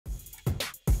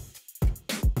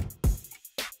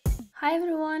Hi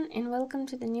everyone, and welcome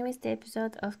to the newest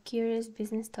episode of Curious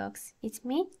Business Talks. It's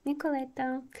me,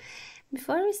 Nicoletta.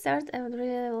 Before we start, I would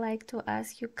really like to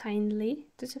ask you kindly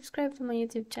to subscribe to my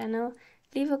YouTube channel,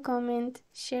 leave a comment,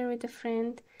 share with a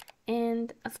friend,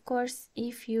 and of course,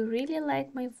 if you really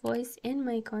like my voice and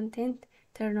my content,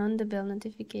 turn on the bell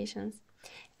notifications.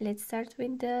 Let's start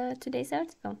with today's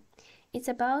article. It's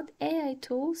about AI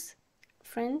tools,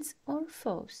 friends or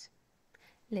foes.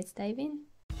 Let's dive in.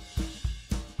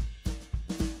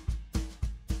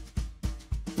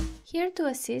 Here to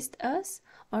assist us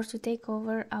or to take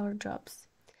over our jobs.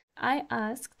 I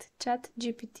asked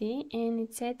ChatGPT and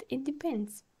it said it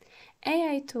depends.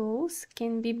 AI tools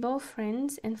can be both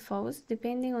friends and foes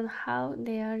depending on how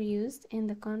they are used and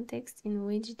the context in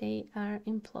which they are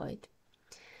employed.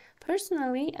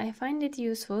 Personally, I find it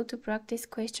useful to practice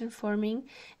question forming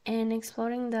and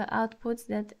exploring the outputs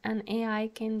that an AI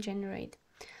can generate.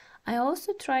 I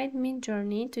also tried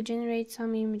Midjourney to generate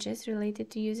some images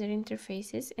related to user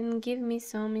interfaces and give me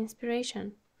some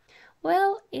inspiration.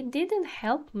 Well, it didn't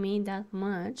help me that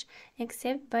much,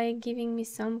 except by giving me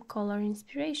some color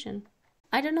inspiration.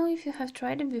 I don't know if you have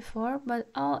tried it before, but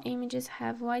all images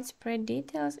have widespread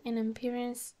details and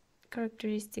appearance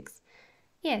characteristics.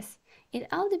 Yes, it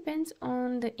all depends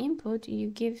on the input you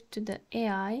give to the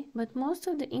AI, but most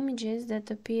of the images that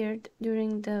appeared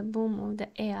during the boom of the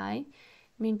AI,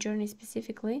 Midjourney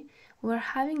specifically, were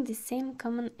having the same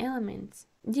common elements.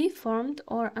 Deformed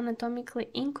or anatomically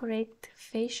incorrect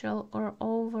facial or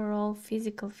overall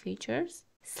physical features,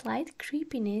 slight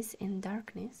creepiness and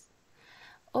darkness,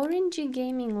 orangey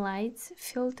gaming lights,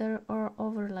 filter or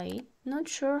overlay, not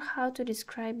sure how to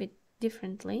describe it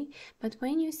differently, but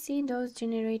when you see those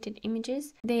generated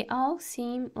images, they all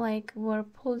seem like were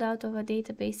pulled out of a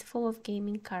database full of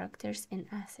gaming characters and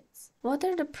assets. What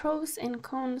are the pros and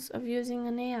cons of using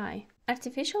an AI?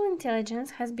 Artificial intelligence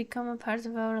has become a part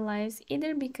of our lives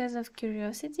either because of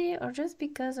curiosity or just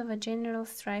because of a general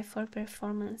strive for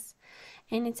performance,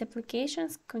 and its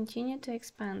applications continue to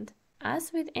expand.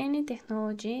 As with any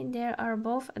technology, there are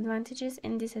both advantages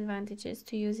and disadvantages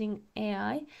to using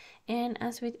AI, and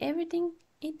as with everything,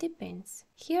 it depends.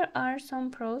 Here are some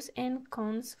pros and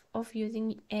cons of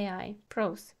using AI.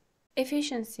 Pros: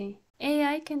 efficiency.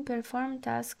 AI can perform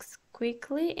tasks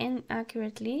quickly and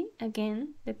accurately,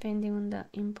 again, depending on the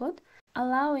input,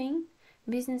 allowing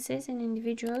businesses and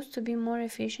individuals to be more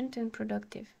efficient and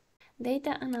productive.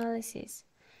 Data analysis.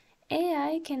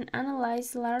 AI can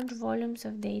analyze large volumes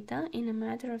of data in a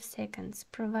matter of seconds,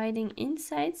 providing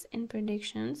insights and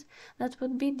predictions that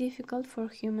would be difficult for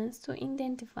humans to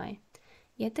identify.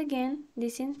 Yet again,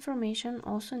 this information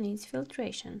also needs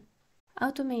filtration.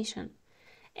 Automation.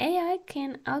 AI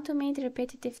can automate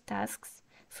repetitive tasks,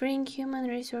 freeing human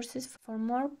resources for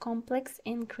more complex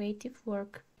and creative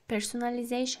work.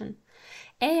 Personalization.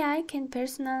 AI can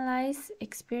personalize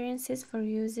experiences for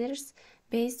users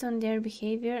based on their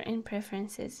behavior and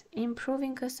preferences,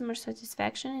 improving customer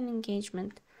satisfaction and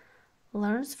engagement.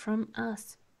 Learns from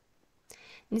us.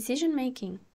 Decision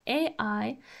making.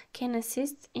 AI can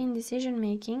assist in decision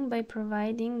making by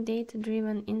providing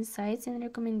data-driven insights and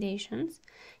recommendations,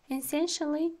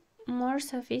 essentially more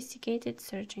sophisticated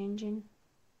search engine.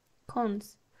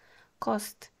 Cons.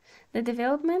 Cost. The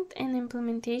development and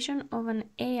implementation of an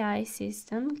AI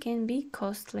system can be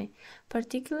costly,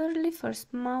 particularly for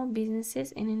small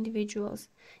businesses and individuals.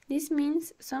 This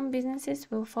means some businesses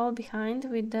will fall behind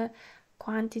with the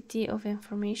quantity of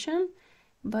information,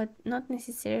 but not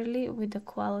necessarily with the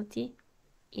quality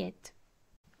yet.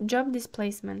 Job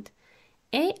displacement.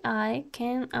 AI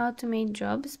can automate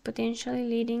jobs, potentially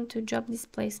leading to job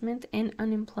displacement and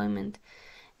unemployment.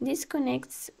 This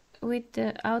connects with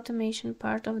the automation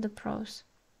part of the pros.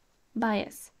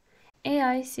 Bias.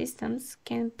 AI systems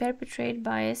can perpetrate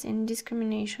bias and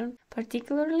discrimination,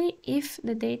 particularly if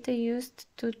the data used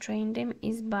to train them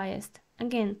is biased.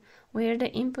 Again, where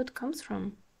the input comes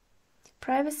from.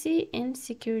 Privacy and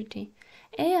security.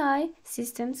 AI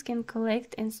systems can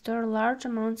collect and store large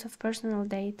amounts of personal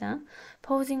data,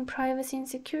 posing privacy and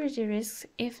security risks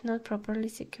if not properly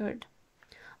secured.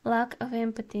 Lack of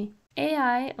empathy.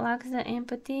 AI lacks the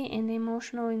empathy and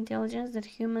emotional intelligence that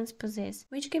humans possess,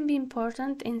 which can be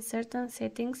important in certain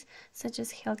settings such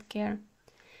as healthcare.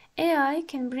 AI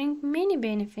can bring many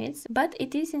benefits, but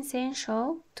it is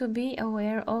essential to be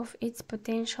aware of its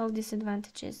potential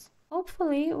disadvantages.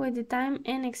 Hopefully, with the time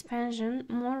and expansion,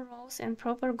 more rules and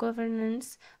proper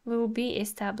governance will be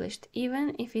established,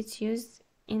 even if it's used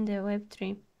in the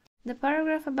Web3. The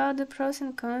paragraph about the pros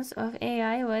and cons of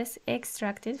AI was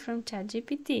extracted from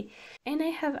ChatGPT, and I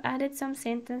have added some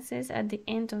sentences at the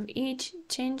end of each,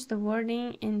 changed the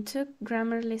wording, and took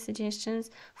Grammarly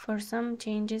suggestions for some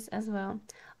changes as well.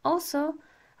 Also,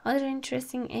 other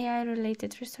interesting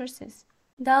AI-related resources.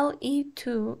 DAL-E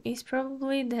 2 is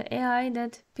probably the AI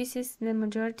that pisses the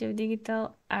majority of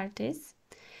digital artists.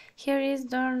 Here is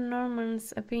Don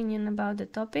Norman's opinion about the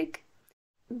topic.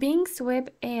 Bing's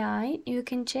Web AI, you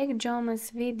can check Joma's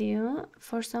video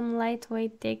for some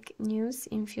lightweight tech news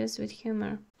infused with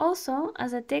humor. Also,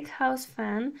 as a tech house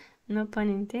fan, no pun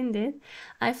intended,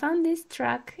 I found this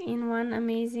track in one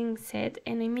amazing set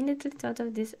and immediately thought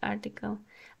of this article.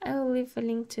 I will leave a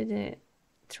link to the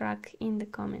track in the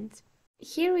comments.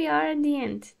 Here we are at the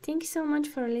end. Thank you so much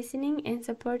for listening and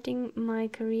supporting my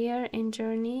career and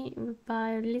journey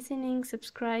by listening,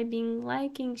 subscribing,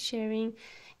 liking, sharing,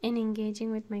 and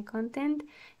engaging with my content.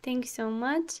 Thank you so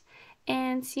much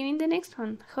and see you in the next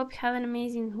one. Hope you have an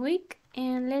amazing week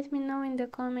and let me know in the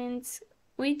comments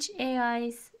which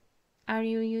AIs are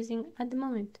you using at the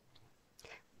moment.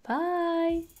 Bye!